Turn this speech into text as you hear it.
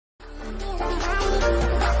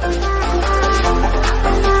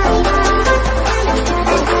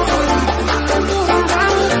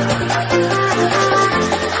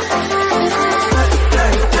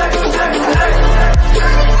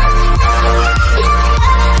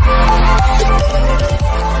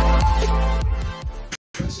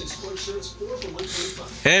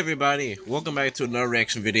Hey everybody, welcome back to another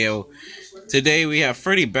reaction video. Today we have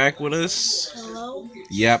Freddy back with us. Hello?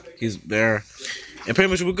 Yep, he's there. And pretty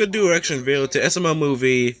much we're gonna do a reaction video to SML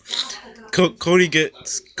movie. Cody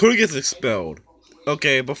gets expelled.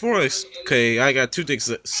 Okay, I got two things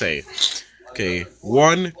to say. Okay,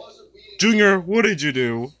 one, Junior, what did you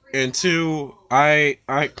do? And two,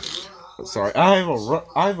 sorry, I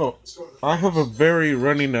have a very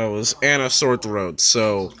runny nose and a sore throat,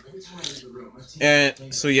 so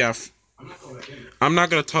yeah, I'm not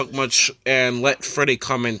gonna talk much and let Freddy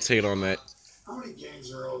commentate on that.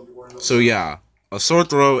 So yeah, a sore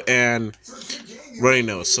throat and runny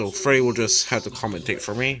nose. So Freddy will just have to commentate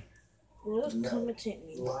for me. What does commentate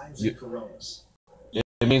mean?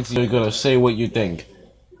 It means you're gonna say what you think.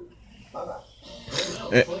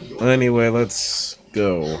 Anyway, let's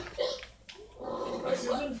go.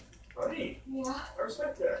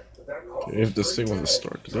 If this thing wants to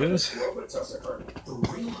start, this.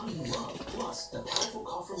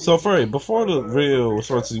 So, Freddy, before the video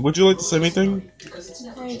starts, would you like to say anything?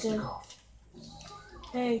 Hey, Jim.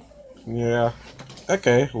 Hey. Yeah.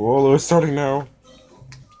 Okay, well, we're starting now.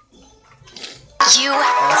 You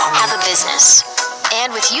have a business.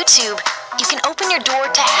 And with YouTube, you can open your door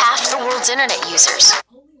to half the world's internet users.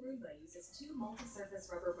 Only Roomba uses 2 multi-surface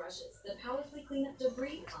rubber brushes that powerfully clean up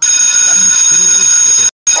debris.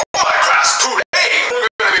 Class, today we're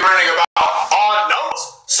going to be learning about odd numbers.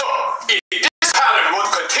 So, if this pattern would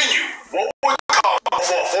continue, what would come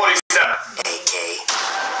before 47? AK.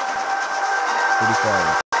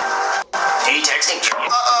 45. Are you texting Junior?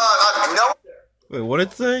 No. Wait, what did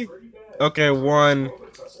it say? Okay, one.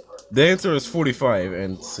 The answer is 45,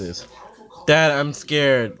 and it says, Dad, I'm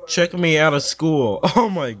scared. Check me out of school. Oh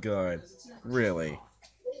my god. Really?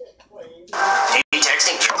 Are you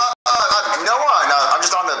texting Junior? No one. I'm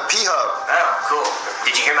just on the P-Hub. Oh, cool.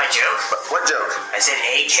 Did you hear my joke? What joke? I said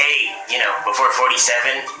AK, before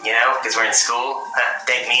 47, because we're in school.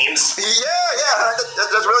 Thank memes. Yeah.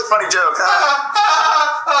 That's a really funny joke.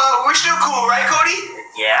 We're still cool, right, Cody?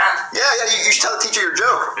 Yeah? Yeah. You should tell the teacher your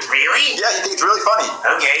joke. Really? Yeah, you think it's really funny.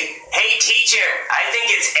 Okay. Hey, teacher, I think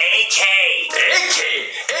it's AK. AK?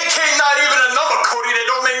 AK not even a number, Cody. That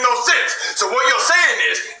don't make no sense. So what you're saying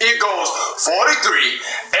is, it goes 43,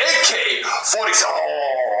 AK, 47.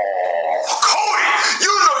 Oh, Cody, you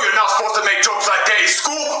know you're not supposed to make jokes like that in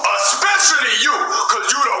school, especially you, because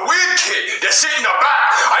you're the weird kid that sit in the back.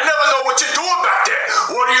 I never know what you're doing back there.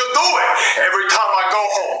 What are you doing? Every time I go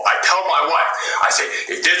home, I tell my wife, I say,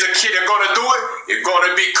 if there's a kid that's gonna do it, it's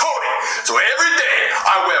gonna be Cody. So every day,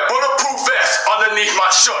 I wear bulletproof vest underneath my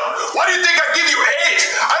shirt. Why do you think I give you A's?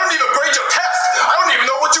 I don't even grade your test. I don't even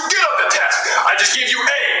know what you get on the test. I just give you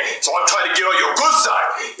A. So I'm trying to get on your good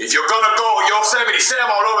side. If you're gonna go Yosemite Sam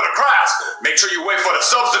all over the class, make sure you wait for the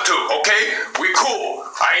substitute, okay? We cool.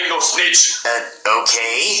 I ain't no snitch.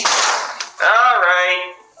 Okay.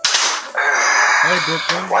 Alright. Hey,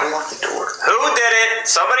 Brooklyn. Why do you lock the door? Who did it?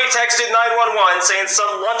 Somebody texted 911 saying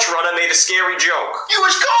some lunch runner made a scary joke. It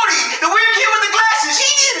was Cody, the weird kid with the glasses. He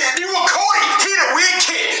did it. You were Cody. He the weird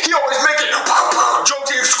kid. He always making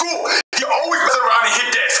jokes in school. He always mess around and hit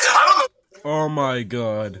desk. I don't know. Oh my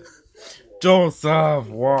god. Joseph,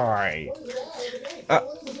 why?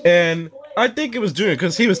 And I think it was Junior,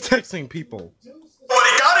 because he was texting people. What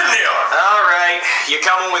he got in there? Alright, you're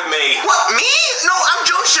coming with me. What, me? No, I'm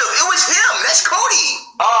Joseph. It was him. That's Cody.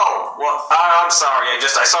 Oh, well, I'm sorry.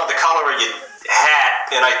 I saw the color of your hat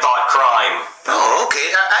and I thought crime. Oh, okay.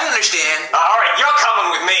 I understand. Alright, you're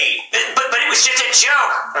coming with me. But it was just a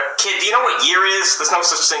joke. Kid, do you know what year is? There's no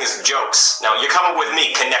such thing as jokes. Now, you're coming with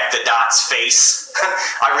me, connect the dots face.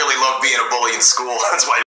 I really love being a bully in school. That's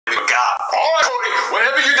why I'm a cop. All right, Cody.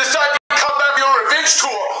 Whenever you decide to come back for your revenge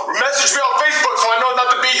tour, message me on Facebook so I know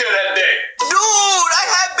not to be here that day. Dude, I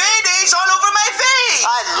have band-aids all over my face.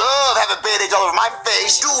 I love having band-aids all over my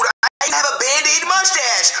face. Dude, I have a band-aid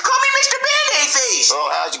mustache. Call me Mr. Band-Aid Face. Oh,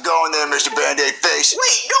 how's it going there, Mr. Band-Aid Face?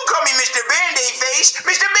 Wait, don't call me Mr. Band-Aid Face.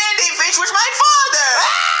 Mr. Band-Aid Face was my father.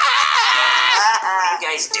 What are you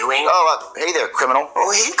guys doing? Oh, hey there, criminal.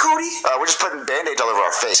 Oh, hey, Cody. We're just putting band-aids all over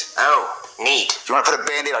our face. Oh, neat. Do you want to put a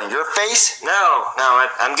band-aid on your face? No,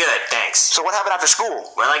 I'm good, thanks. So what happened after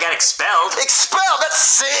school? Well, I got expelled. Expelled? That's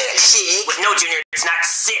sick. Sick? No, Junior, it's not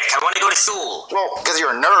sick. I want to go to school. Well, because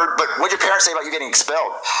you're a nerd, but what'd your parents say about you getting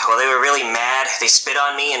expelled? Well, they were really mad. They spit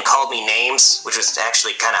on me and called me names, which was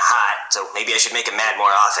actually kind of hot, so maybe I should make them mad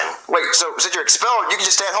more often. Wait, so since you're expelled, you can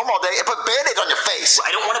just stay at home all day and put band-aids on your face.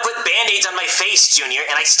 I don't want to put band-aids on my face, Junior,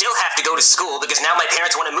 and I still have to go to school because now my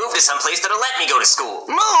parents want to move to someplace that'll let me go to school.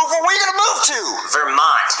 Move? Well, where are you going to move to? to?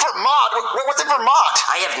 Vermont. Vermont? What's in Vermont?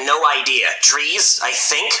 I have no idea. Trees, I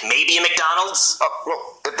think. Maybe a McDonald's?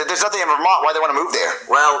 Well, if there's nothing in Vermont, why they want to move there?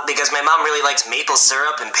 Well, because my mom really likes maple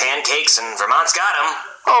syrup and pancakes, and Vermont's got them.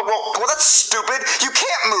 Oh, well, that's stupid. You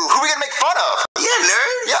can't move. Who are we gonna make fun of? Yeah,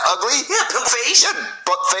 nerd. Yeah, ugly. Yeah, pimp face. Yeah,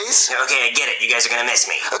 butt face. Okay, I get it. You guys are gonna miss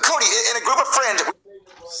me. Cody, in a group of friends,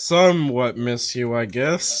 Somewhat miss you, I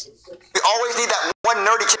guess. we always need that one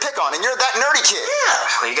nerdy kid to pick on, and you're that nerdy kid.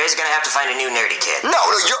 Yeah. Well, you guys are gonna have to find a new nerdy kid. No,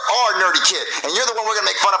 you're our nerdy kid, and you're the one we're gonna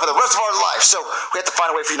make fun of for the rest of our life. So we have to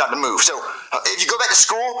find a way for you not to move. So if you go back to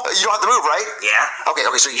school, you don't have to move, right? Yeah. Okay.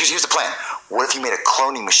 So here's the plan. What if you made a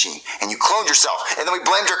cloning machine and you cloned yourself, and then we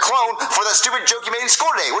blamed your clone for that stupid joke you made in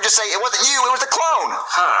school today? We'll just say it wasn't you, it was the clone.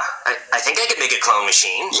 Huh. I think I could make a clone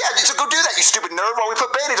machine. Yeah, so go do that, you stupid nerd, while we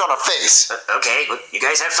put band-aids on our face. Okay, well, you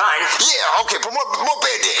guys have fun. Yeah, okay, put more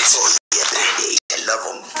band-aids. Oh, yeah, band-aids, I love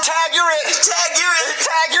them. Tag, you're it. Tag, you're it.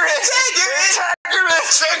 Tag, you're it. Tag, you're it. Tag, you're it.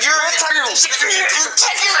 Tag, you're it. Tag, you're it.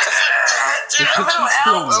 Tag, you're it.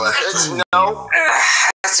 No.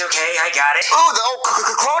 That's okay, I got it. Oh, the old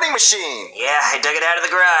cloning machine. Yeah, I dug it out of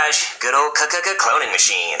the garage. Good old cloning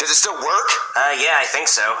machine. Does it still work? Yeah, I think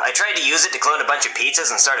so. I tried to use it to clone a bunch of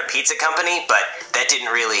pizzas and start a pizza company, but that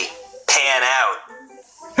didn't really pan out.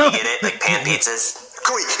 You get it? Like pan pizzas.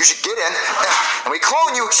 Cody, you should get in, and we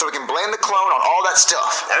clone you so we can blame the clone on all that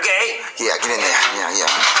stuff. Okay. Yeah, get in there. Yeah.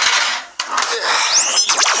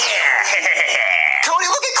 Cody,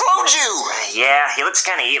 look, it cloned you. Yeah, he looks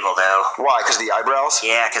kind of evil, though. Why, because of the eyebrows?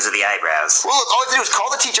 Yeah, because of the eyebrows. Well, look, all you have to do is call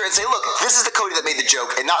the teacher and say, look, this is the Cody that made the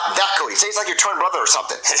joke, and not that Cody. Say it's like your twin brother or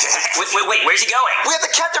something. Wait, where's he going? We have to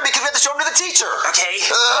catch him because we have to show him to the teacher. Okay.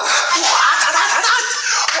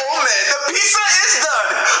 Oh man, the pizza is done.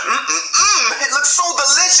 It looks so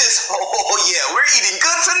delicious. Oh yeah, we're eating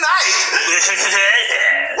good tonight.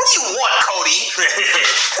 What do you want, Cody?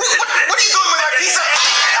 What are you doing with that pizza?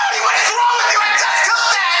 Cody, what is wrong with you? I just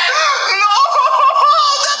cooked that. No,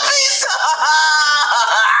 the pizza.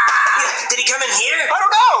 Did he come in here? I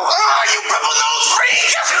don't know. You purple nose freak.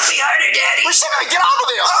 Shoot me harder, Daddy. We should get out of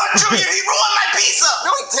there. Junior, he ruined my pizza.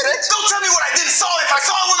 No, he didn't. Don't tell me what I didn't saw if I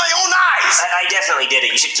saw it with my own eyes. I definitely did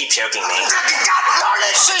it. You should keep choking me. God darn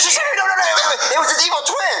it. No. It was his evil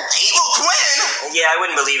twin. Evil twin? Yeah, I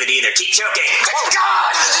wouldn't believe it either. Keep choking.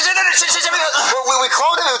 God! We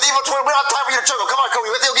cloned him with evil twin. We don't have time for you to choke him. Come on,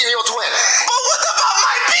 Cody. Let's go get evil twin. But what about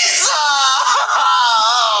my pizza?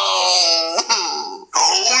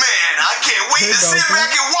 Oh man, I can't wait to sit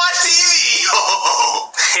back and watch TV.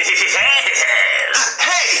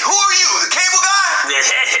 Hey, who are you? The cable guy?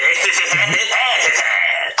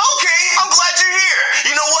 Okay, I'm glad you're here.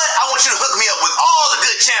 You know what? I want you to hook me up with all the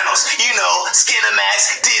good channels. You know,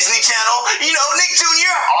 Skinamax, Disney Channel, you know, Nick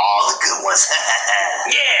Jr., all the good ones.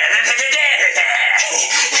 Wait,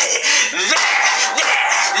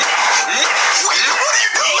 what are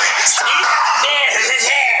you doing? Stop!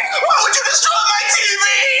 Why would you destroy my TV?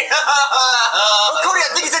 Cody, I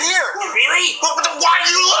think he's in here. Really? Why do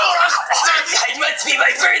you look? It must be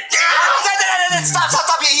my birthday. Stop.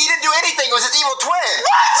 He didn't do anything. It was his evil twin.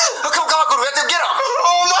 What? Come on, Cody. We have to get him.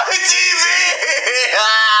 Oh, my TV!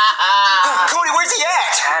 Cody, where's he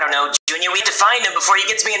at? I don't know, Junior. We have to find him before he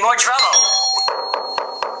gets me in more trouble.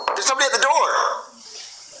 There's somebody at the door.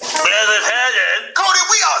 Cody,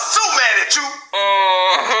 we are so mad at you.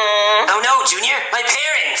 Oh no, Junior. My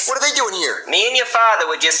parents. What are they doing here? Me and your father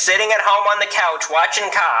were just sitting at home on the couch watching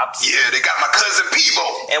Cops. Yeah, they got my cousin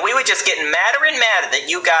Peebo. And we were just getting madder and madder that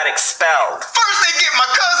you got expelled. First they get my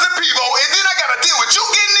cousin Peebo, and then I gotta deal with you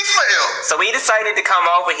getting expelled. So we decided to come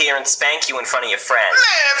over here and spank you in front of your friends.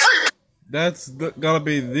 Man, free. That's gotta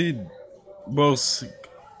be the most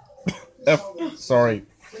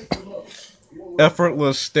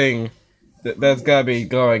effortless thing that's gotta be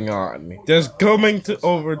going on. Just coming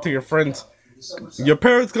over to your friends, your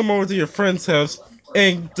parents come over to your friend's house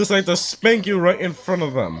and just like to spank you right in front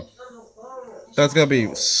of them. That's gotta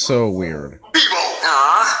be so weird.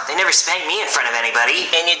 Aw, they never spanked me in front of anybody.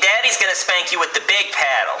 And your daddy's gonna spank you with the big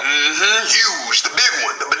paddle. Huge, the big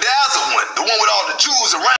one, the bedazzled one, the one with all the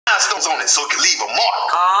jewels and rhinestones on it so it can leave a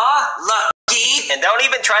mark. Aw, lucky. And don't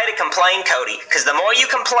even try to complain, Cody, because the more you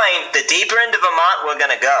complain, the deeper into Vermont we're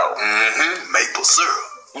gonna go. Maple syrup.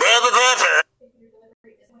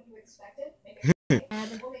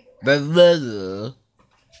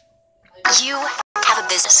 You have a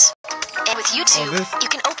business. And with YouTube, you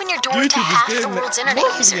can open your door to YouTube half is the getting world's it internet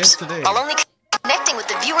lucky users yesterday. while only connecting with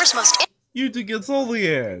the viewers most YouTube gets all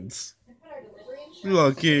the ads.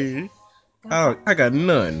 Lucky. I got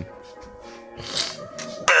none. What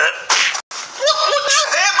the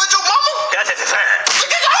hell with your mama?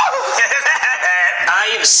 I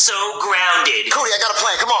am so grounded. Cody, I got a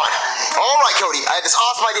plan. Come on. All right, Cody. I had this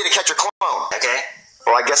awesome idea to catch your clone. Okay.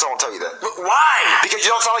 Well, I guess I won't tell you that. Why? Because you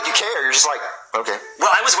don't sound like you care. You're just like, okay. Well,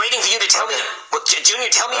 I was waiting for you to tell me. Well, Junior,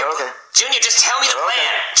 tell me. Okay. Junior, just tell me the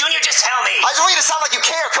plan. Junior, just tell me. I just want you to sound like you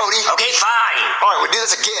care, Cody. Okay, fine. All right, we'll do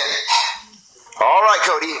this again. All right,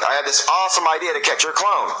 Cody. I have this awesome idea to catch your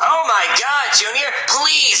clone. Oh my God, Junior!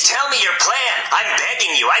 Please tell me your plan. I'm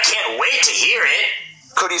begging you. I can't wait to hear it.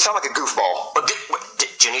 Cody, you sound like a goofball.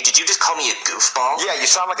 Junior, did you just call me a goofball? Yeah, you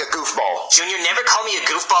sound like a goofball. Junior, never call me a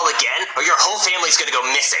goofball again, or your whole family's gonna go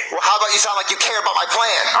missing. Well, how about you sound like you care about my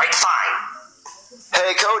plan? All right, fine.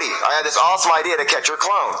 Hey, Cody, I had this awesome idea to catch your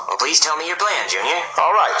clone. Well, please tell me your plan, Junior.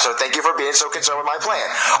 All right, so thank you for being so concerned with my plan.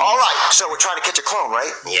 All right, so we're trying to catch a clone, right?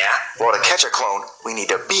 Yeah? Well, to catch a clone, we need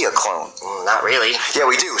to be a clone. Not really. Yeah,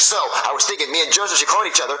 we do. So, I was thinking me and Joseph should clone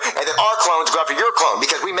each other, and then our clones go after your clone,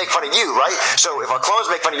 because we make fun of you, right? So, if our clones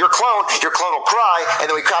make fun of your clone will cry, and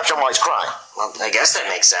then we capture him while he's crying. Well, I guess that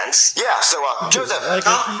makes sense. Yeah, so, Joseph,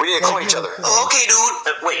 we need to clone each other. Oh, okay,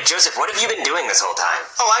 dude. Wait, Joseph, what have you been doing this whole time?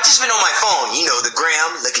 Oh, I just been on my phone, you know, the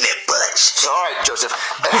gram, looking at butts. All right, Joseph,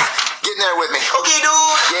 get in there with me. Okay, dude.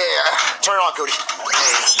 Yeah, turn it on, Cody. Dude.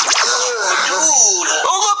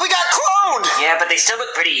 Oh, look, we got cloned. Yeah, but they still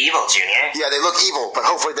look pretty evil, Junior. Yeah, they look evil, but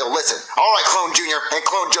hopefully they'll listen. All right, Clone Junior and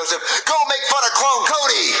Clone Joseph, go make fun of Clone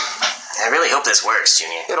Cody. I really hope this works,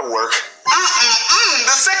 Junior. It'll work.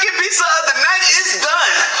 The second pizza of the night is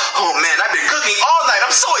done. Oh man, I've been cooking all night.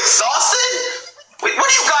 I'm so exhausted. Wait, what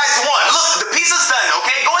do you guys want? Look, the pizza's done,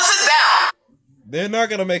 okay? Go and sit down. They're not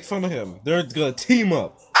gonna make fun of him. They're gonna team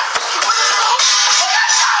up.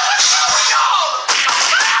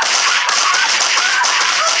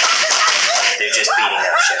 They're just beating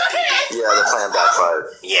up Chef Pee-Pee. Yeah, the plan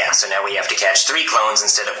backfired. Yeah, so now we have to catch 3 clones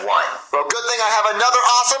instead of 1. Well, good thing I have another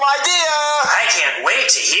awesome idea. I can't wait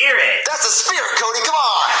to hear it. That's the spirit, Cody. Come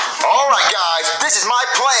on. All right, guys, this is my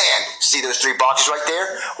plan. See those 3 boxes right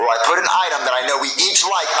there? Well, I put an item that I know we each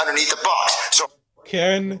like underneath the box. So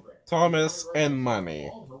Ken, Thomas, and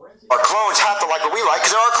money. our clones have to like what we like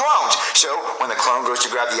because they're our clones. So when the clone goes to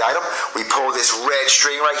grab the item, we pull this red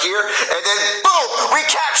string right here, and then boom, we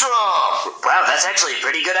capture them. Wow, that's actually a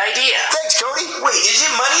pretty good idea. Thanks, Cody. Wait, is it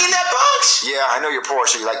money in that box? Yeah, I know you're poor,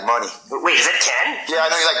 so you like money. Wait, is that Ken? Yeah, I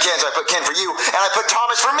know you like Ken, so I put Ken for you, and I put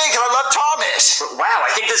Thomas for me because I love Thomas. Wow,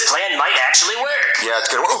 I think this plan might actually work. Yeah, it's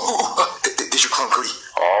good. There's your clone, Cody.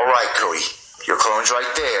 All right, Cody. Your clone's right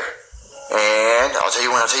there. And I'll tell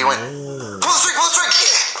you when. Pull the string,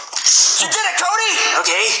 Yeah. You did it, Cody!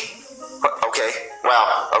 Okay. Okay.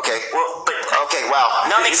 Wow. Okay. Well, but... Okay, wow.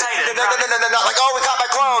 No, I'm excited. No. Like, oh, we got my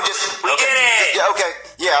clone. We did it! Yeah, okay.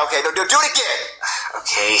 Yeah, okay. Do it again.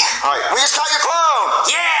 Okay. All right. We just caught your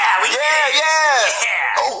clone. Yeah, we did it!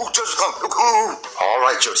 Yeah. Oh, Joseph's clone. Ooh. All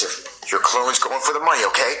right, Joseph. Your clone's going for the money,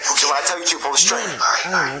 okay? So when I tell you to, pull the string.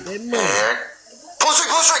 All right. And... Pull the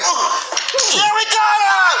string. Yeah, we got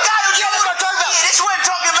him! Yeah, that's what I'm talking about. Yeah, that's what I'm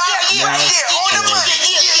talking about. Yeah. On the money.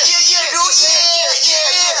 Yeah.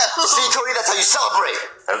 See, Cody, that's how you celebrate.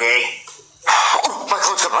 Okay. Oh, my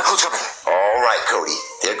clone's coming. All right, Cody.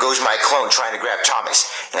 There goes my clone trying to grab Thomas.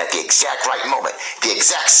 And at the exact right moment, the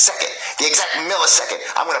exact second, the exact millisecond,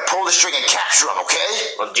 I'm going to pull the string and capture him,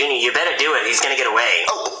 okay? Well, Junior, you better do it. He's gonna get away.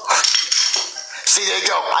 Oh. See, there you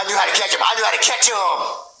go. I knew how to catch him.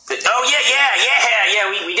 Oh,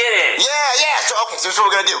 yeah, we did it. Yeah. So this is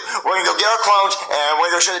what we're going to do. We're going to go get our clones, and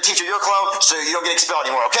we're going to show the teacher your clone so you don't get expelled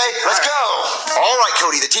anymore, okay? Let's go. All right,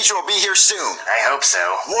 Cody. The teacher will be here soon. I hope so.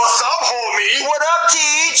 What's up, homie? What up,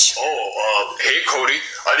 Teach? Oh, hey, Cody.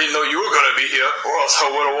 I didn't know you were gonna be here, or else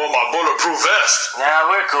I would have worn my bulletproof vest. Nah,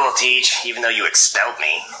 we're cool, Teach, even though you expelled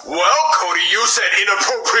me. Well, Cody, you said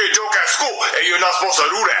inappropriate joke at school, and you're not supposed to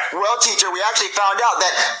do that. Well, teacher, we actually found out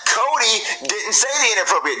that Cody didn't say the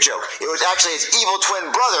inappropriate joke. It was actually his evil twin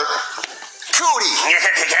brother, Cody.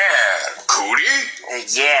 Cody?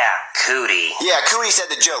 Yeah, Cody. Yeah, Cody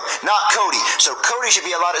said the joke, not Cody. So Cody should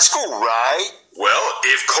be allowed at school, right? Well,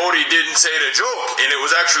 if Cody didn't say the joke, and it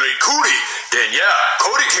was actually Cody, then yeah,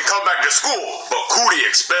 Cody can come back to school, but Cody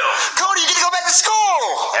expelled. Cody, you get to go back to school!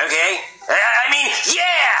 Okay. I mean,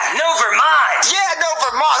 yeah, no Vermont. Yeah, no,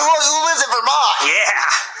 Vermont. Who lives in Vermont?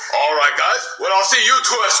 Yeah. All right, guys. Well, I'll see you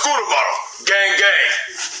two at school tomorrow. Gang.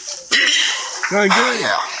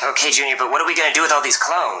 Yeah. Okay, Junior, but what are we gonna do with all these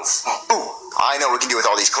clones? Ooh, I know what we can do with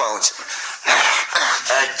all these clones.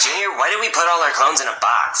 Junior, why did we put all our clones in a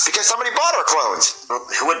box? Because somebody bought our clones. Well,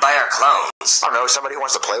 who would buy our clones? I don't know, somebody who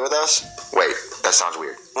wants to play with us? Wait, that sounds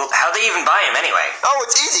weird. Well, how'd they even buy them anyway? Oh,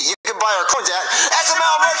 it's easy. You can buy our clones at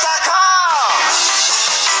SMLRent.com!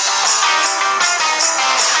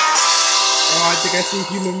 Oh, I think I see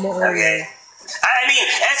human more. Okay. I mean,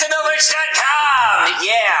 SMLmerch.com!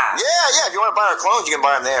 Yeah! Yeah, if you want to buy our clones, you can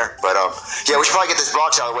buy them there. But, yeah, we should probably get this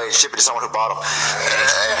box out of the way and ship it to someone who bought them.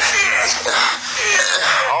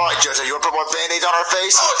 All right, Joseph, you want to put more Band-Aids on our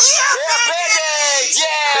face? Oh, yeah! Band-Aids!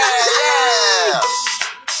 Yeah!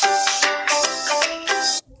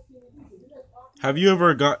 Have you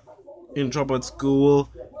ever got in trouble at school?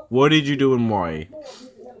 What did you do and why?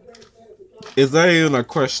 Is that even a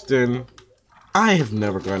question? I have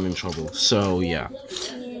never gotten in trouble, so yeah.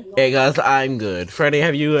 Hey guys, I'm good. Freddy,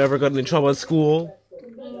 have you ever gotten in trouble at school?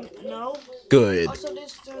 No. Good. Also,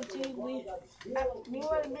 this 13, we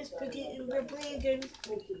were misbehaving and we're playing.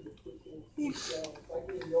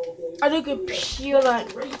 I think a pure, like,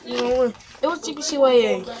 it was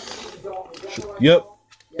CBCYA. Yep.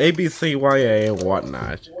 ABCYA and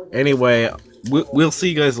whatnot. Anyway, we'll see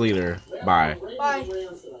you guys later. Bye. Bye.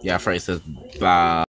 Yeah, Freddy says bye.